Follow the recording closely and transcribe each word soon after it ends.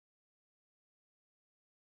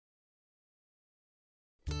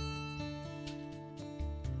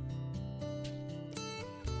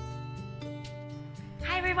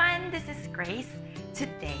everyone, this is Grace.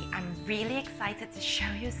 Today I'm really excited to show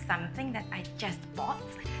you something that I just bought.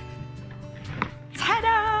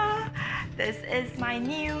 Ta-da! This is my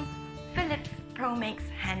new Philips Promix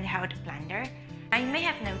handheld blender. I may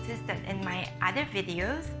have noticed that in my other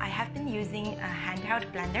videos I have been using a handheld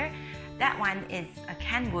blender. That one is a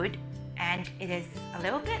Kenwood and it is a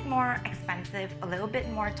little bit more expensive, a little bit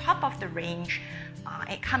more top of the range.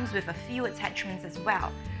 It comes with a few attachments as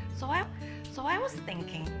well. So I was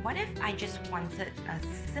thinking, what if I just wanted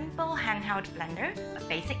a simple handheld blender, a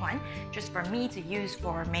basic one, just for me to use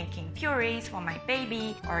for making purees for my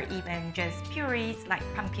baby, or even just purees like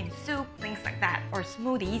pumpkin soup, things like that, or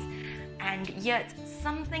smoothies, and yet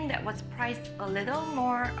something that was priced a little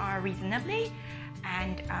more reasonably,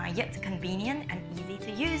 and yet convenient and easy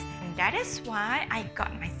to use. And that is why I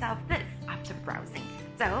got myself this after browsing.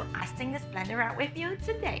 So I'm testing this blender out with you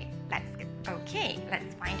today.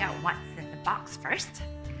 Let's find out what's in the box first.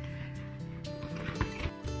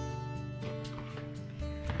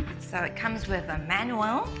 So it comes with a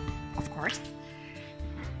manual, of course.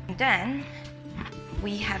 And then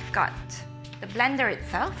we have got the blender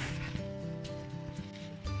itself.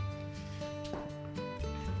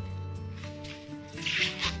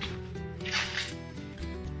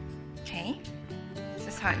 Okay, this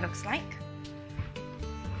is how it looks like.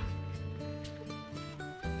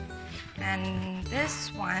 And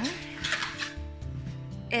this one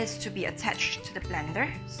is to be attached to the blender,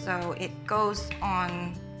 so it goes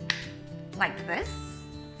on like this.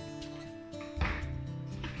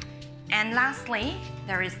 And lastly,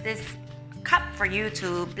 there is this cup for you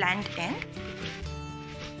to blend in.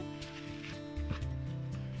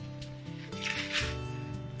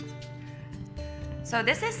 So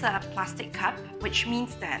this is a plastic cup, which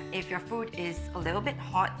means that if your food is a little bit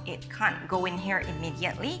hot, it can't go in here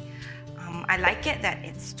immediately. I like it that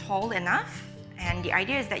it's tall enough, and the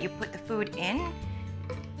idea is that you put the food in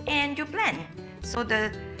and you blend. So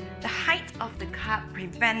the height of the cup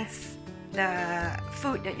prevents the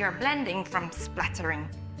food that you're blending from splattering.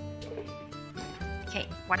 Okay,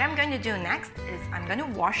 what I'm going to do next is I'm going to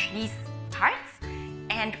wash these parts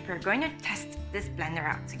and we're going to test this blender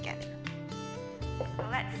out together. So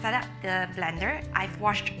let's set up the blender. I've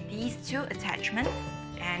washed these two attachments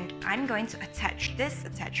and I'm going to attach this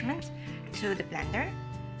attachment to the blender.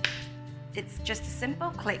 It's just a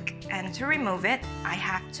simple click, and to remove it, I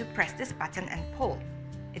have to press this button and pull.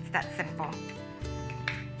 It's that simple.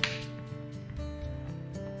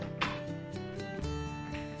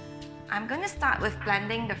 I'm going to start with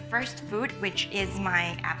blending the first food, which is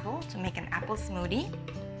my apple, to make an apple smoothie.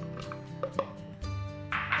 Okay.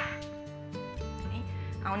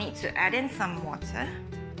 I'll need to add in some water.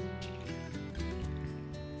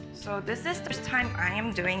 So this is the first time I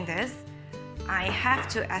am doing this. I have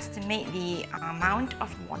to estimate the amount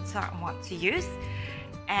of water I want to use,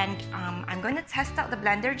 and I'm going to test out the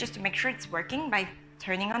blender just to make sure it's working by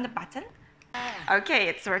turning on the button. Okay,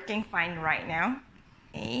 it's working fine right now.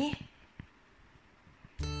 Okay.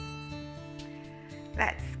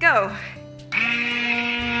 Let's go.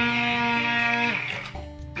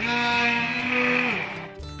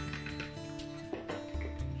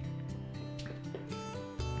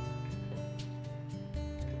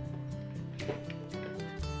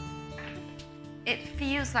 It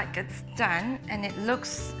feels like it's done and it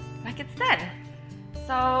looks like it's done.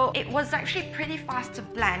 So it was actually pretty fast to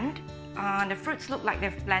blend. The fruits look like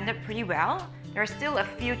they've blended pretty well. There are still a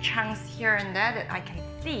few chunks here and there that I can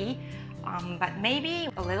see, but maybe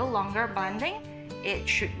a little longer blending, it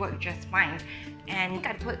should work just fine. And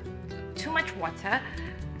I put too much water,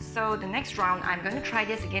 so the next round I'm going to try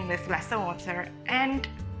this again with lesser water, and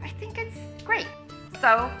I think it's great.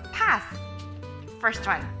 So pass. First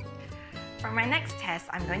one. For my next test,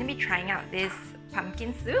 I'm going to be trying out this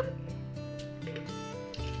pumpkin soup.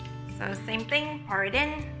 So same thing, pour it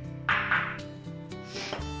in.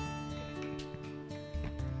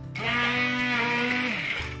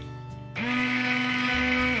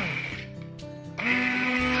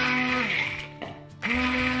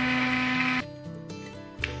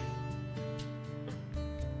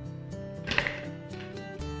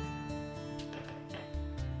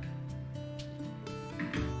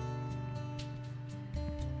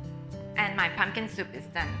 And my pumpkin soup is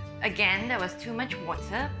done. Again, there was too much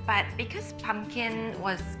water, but because pumpkin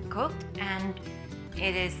was cooked and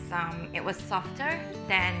it was softer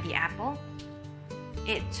than the apple,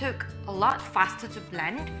 it took a lot faster to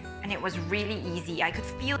blend, and it was really easy. I could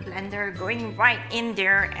feel the blender going right in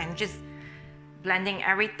there and just blending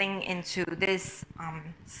everything into this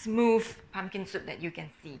smooth pumpkin soup that you can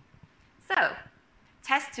see. So,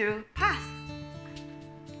 test 2 pass.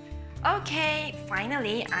 Okay,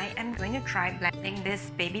 finally I am going to try blending this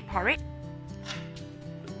baby porridge.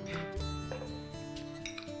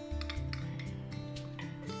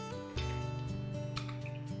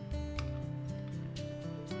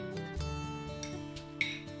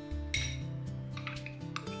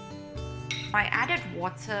 I added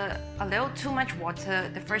water, a little too much water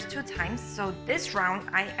the first 2 times, so this round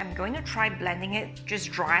I am going to try blending it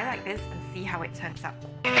just dry like this and see how it turns out.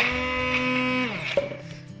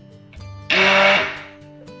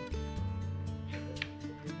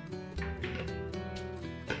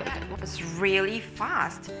 That was really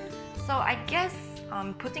fast. So I guess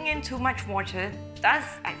putting in too much water does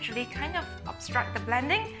actually kind of obstruct the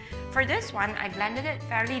blending. For this one, I blended it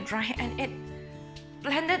fairly dry and it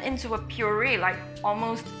blended into a puree like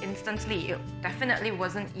almost instantly. It definitely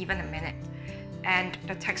wasn't even a minute. And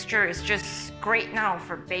the texture is just great now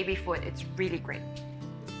for baby food. It's really great.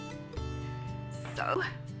 So,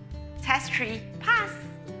 test 3 pass!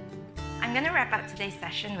 I'm gonna wrap up today's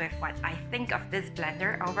session with what I think of this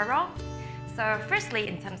blender overall. So firstly,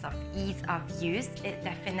 in terms of ease of use, it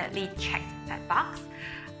definitely checked that box.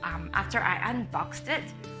 After I unboxed it,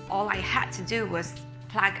 all I had to do was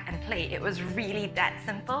plug and play. It was really that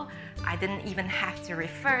simple. I didn't even have to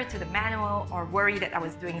refer to the manual or worry that I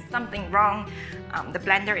was doing something wrong. The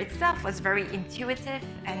blender itself was very intuitive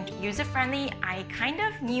and user-friendly. I kind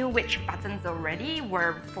of knew which buttons already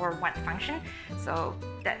were for what function, so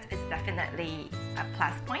that is definitely a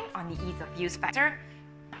plus point on the ease of use factor.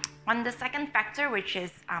 On the second factor, which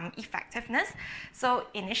is effectiveness, so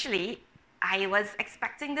initially I was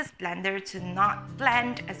expecting this blender to not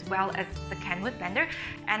blend as well as the Kenwood blender,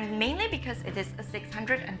 and mainly because it is a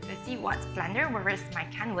 650 watts blender, whereas my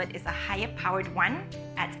Kenwood is a higher powered one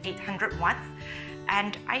at 800 watts.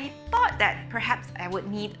 And I thought that perhaps I would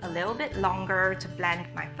need a little bit longer to blend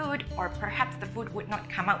my food, or perhaps the food would not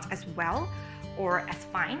come out as well or as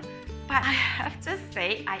fine. But I have to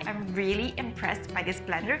say, I am really impressed by this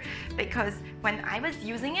blender, because when I was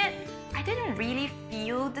using it, I didn't really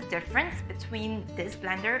feel the difference between this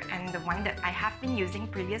blender and the one that I have been using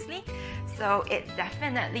previously. So it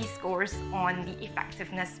definitely scores on the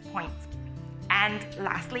effectiveness points. And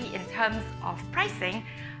lastly, in terms of pricing,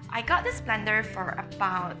 I got this blender for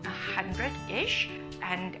about 100-ish,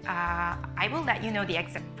 and I will let you know the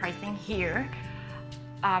exact pricing here.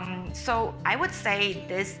 So I would say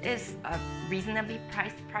this is a reasonably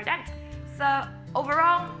priced product. So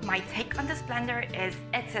overall, my take on this blender is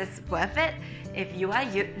it is worth it. If you are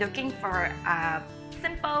looking for a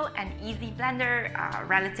simple and easy blender, a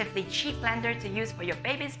relatively cheap blender to use for your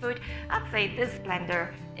baby's food, I'd say this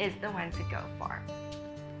blender is the one to go for.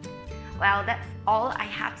 Well, that's all I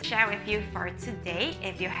have to share with you for today.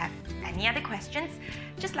 If you have any other questions,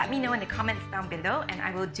 just let me know in the comments down below and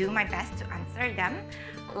I will do my best to answer them.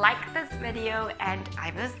 Like this video and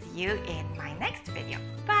I will see you in my next video.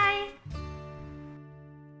 Bye!